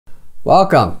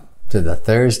Welcome to the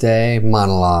Thursday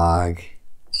Monologue.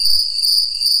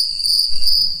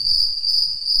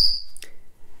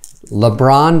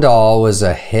 LeBron doll was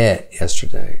a hit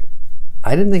yesterday.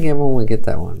 I didn't think everyone would get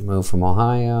that one. Moved from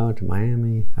Ohio to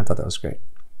Miami. I thought that was great.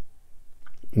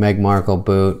 Meg Markle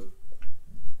boot.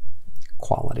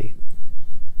 Quality.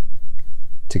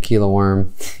 Tequila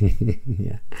worm.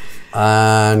 Yeah.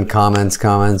 And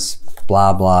comments.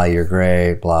 Blah, blah, you're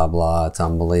great. Blah, blah, it's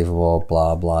unbelievable.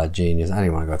 Blah, blah, genius. I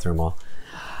didn't want to go through them all.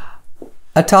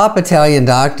 A top Italian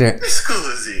doctor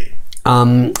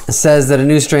says that a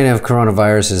new strain of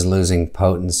coronavirus is losing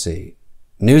potency.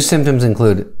 New symptoms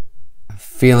include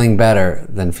feeling better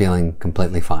than feeling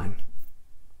completely fine.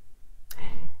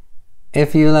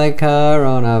 If you like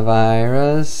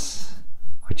coronavirus,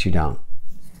 which you don't,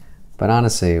 but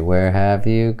honestly, where have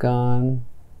you gone?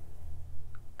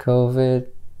 COVID-19.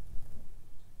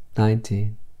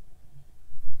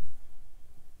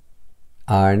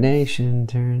 Our nation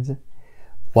turns.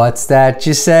 What's that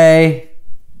you say?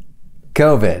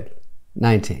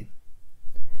 COVID-19.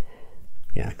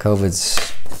 Yeah,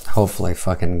 COVID's hopefully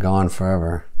fucking gone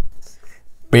forever.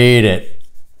 Beat it.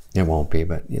 It won't be,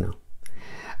 but you know.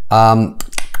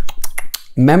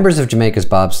 Members of Jamaica's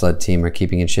bobsled team are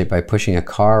keeping in shape by pushing a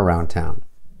car around town,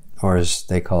 or as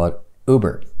they call it,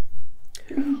 Uber.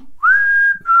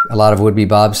 A lot of would-be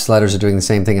bobsledders are doing the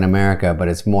same thing in America, but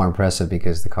it's more impressive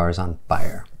because the car's on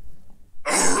fire.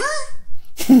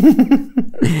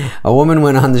 A woman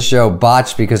went on the show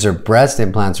botched because her breast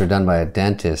implants were done by a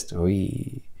dentist.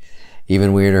 Oy.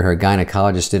 Even weirder, her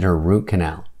gynecologist did her root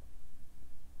canal.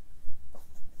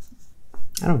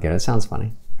 I don't get it. It sounds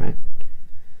funny, right?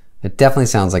 It definitely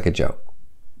sounds like a joke.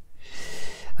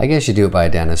 I guess you do it by a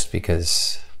dentist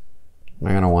because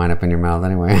they're going to wind up in your mouth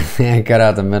anyway. Cut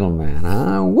out the middleman,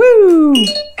 huh? Woo!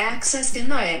 Access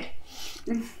denied.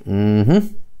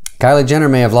 Mm-hmm. Kylie Jenner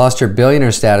may have lost her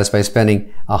billionaire status by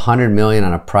spending $100 million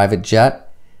on a private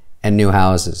jet and new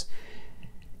houses.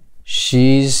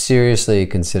 She's seriously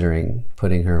considering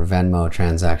putting her Venmo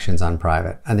transactions on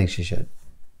private. I think she should.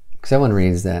 Because everyone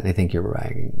reads that and they think you're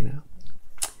bragging, you know.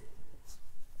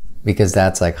 Because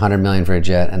that's like $100 million for a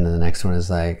jet, and then the next one is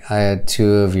like, I had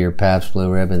 2 of your Pabst Blue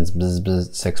Ribbons, bzz,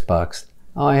 bzz, $6.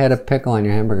 Oh, I had a pickle on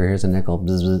your hamburger, here's a nickel,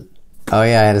 bzz, bzz. Oh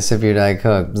yeah, I had a sip of your Diet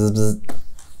Coke, bzz, bzz.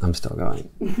 I'm still going.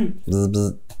 Bzz,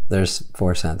 bzz. There's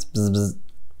 4 cents. Bzz, bzz.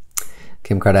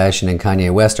 Kim Kardashian and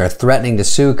Kanye West are threatening to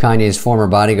sue Kanye's former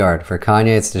bodyguard. For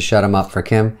Kanye, it's to shut him up. For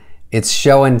Kim, it's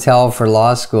show and tell for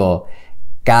law school.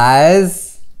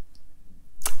 Guys,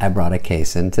 I brought a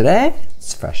case in today.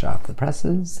 It's fresh off the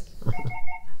presses.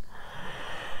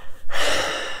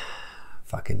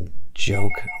 Fucking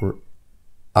joke.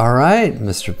 All right,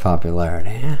 Mr.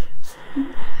 Popularity.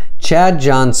 Chad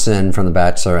Johnson from The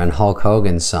Bachelor and Hulk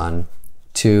Hogan's son,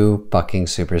 2 bucking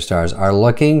superstars, are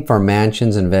looking for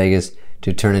mansions in Vegas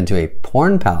to turn into a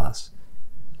porn palace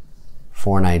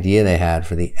for an idea they had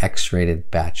for the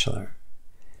X-rated Bachelor.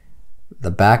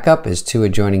 The backup is 2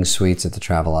 adjoining suites at the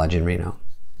Travelodge in Reno.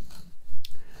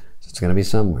 So it's going to be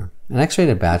somewhere. An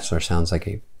X-rated Bachelor sounds like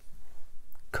a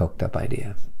coked up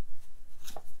idea.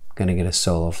 Going to get a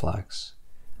solo flex.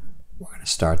 We're going to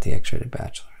start the X-rated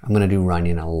Bachelor. I'm going to do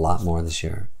Runyon a lot more this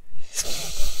year.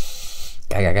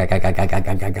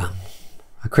 A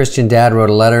Christian dad wrote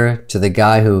a letter to the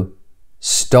guy who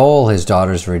stole his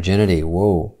daughter's virginity.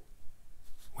 Whoa.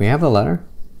 We have the letter?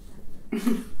 All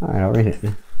right, I'll read it.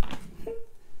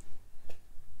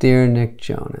 Dear Nick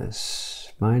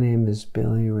Jonas, my name is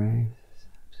Billy Ray.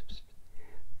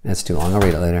 That's too long. I'll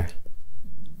read it later.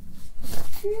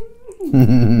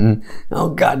 Oh,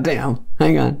 goddamn.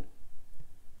 Hang on.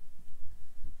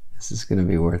 This is going to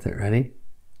be worth it. Ready?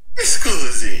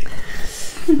 Exclusive.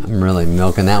 I'm really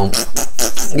milking that one.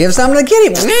 Give some to the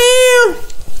kitty.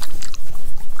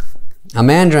 A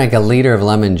man drank a liter of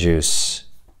lemon juice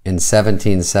in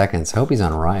 17 seconds. I hope he's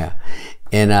on Raya.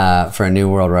 For a new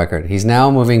world record. He's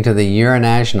now moving to the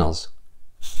Urinationals.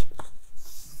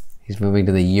 He's moving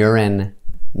to the Urine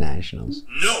Nationals.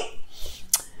 No.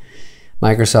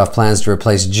 Microsoft plans to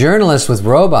replace journalists with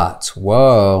robots.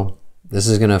 Whoa. This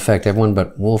is going to affect everyone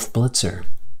but Wolf Blitzer.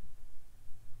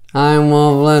 I'm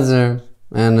Wolf Blitzer,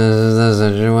 and this is the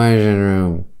Situation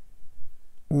Room.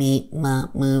 Meep,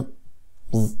 mop, moop.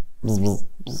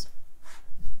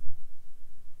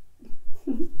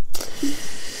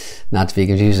 Not to be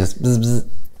confused with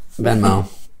Venmo.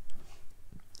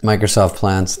 Microsoft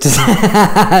plans to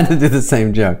do the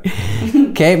same joke.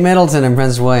 Kate Middleton and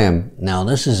Prince William. Now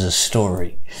this is a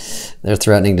story. They're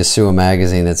threatening to sue a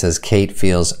magazine that says Kate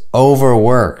feels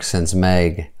overworked since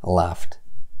Meg left.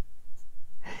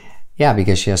 Yeah,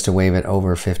 because she has to wave at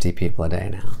over 50 people a day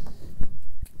now.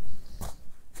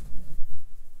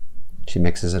 She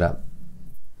mixes it up.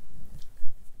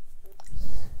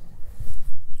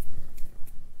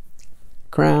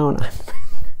 Crown.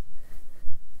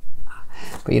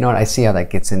 But you know what? I see how that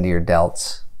gets into your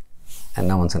delts, and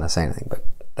no one's going to say anything, but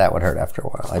that would hurt after a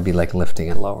while. I'd be like lifting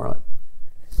it lower. Like,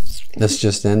 this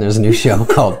just in, there's a new show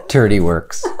called Turdy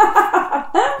Works,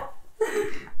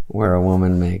 where a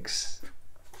woman makes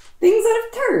things out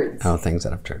of turds. Oh, things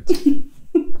out of turds.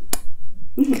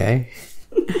 Okay.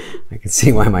 I can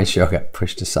see why my show got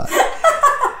pushed aside.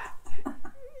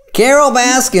 Carole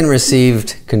Baskin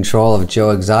received control of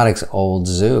Joe Exotic's old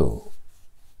zoo,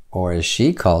 or as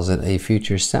she calls it, a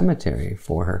future cemetery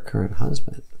for her current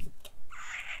husband.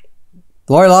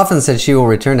 Lori Loughlin said she will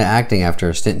return to acting after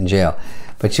a stint in jail,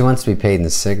 but she wants to be paid in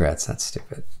cigarettes. That's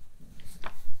stupid.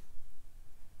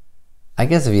 I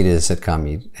guess if you did a sitcom,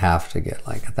 you'd have to get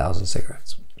like 1,000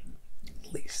 cigarettes,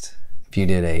 at least. If you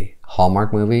did a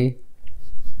Hallmark movie,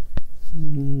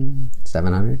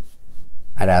 700.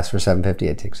 I'd ask for 750.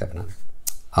 I'd take 700.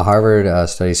 A Harvard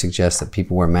study suggests that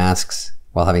people wear masks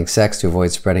while having sex to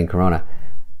avoid spreading corona.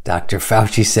 Dr.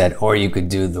 Fauci said, or you could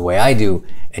do the way I do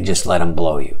and just let them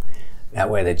blow you. That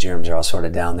way the germs are all sort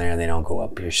of down there and they don't go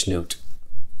up your snoot.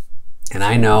 And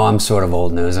I know I'm sort of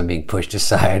old news. I'm being pushed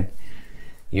aside.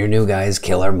 Your new guy is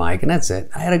Killer Mike, and that's it.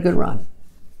 I had a good run,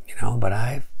 you know, but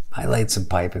I laid some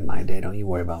pipe in my day. Don't you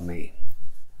worry about me.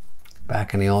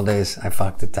 Back in the old days, I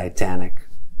fucked the Titanic.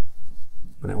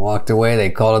 When it walked away, they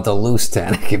called it the loose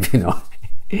Titanic, if you know.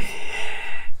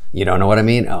 You don't know what I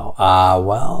mean? Oh,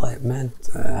 well, it meant,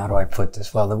 how do I put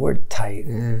this? Well, the word tight,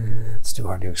 it's too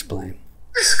hard to explain.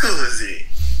 Scusi.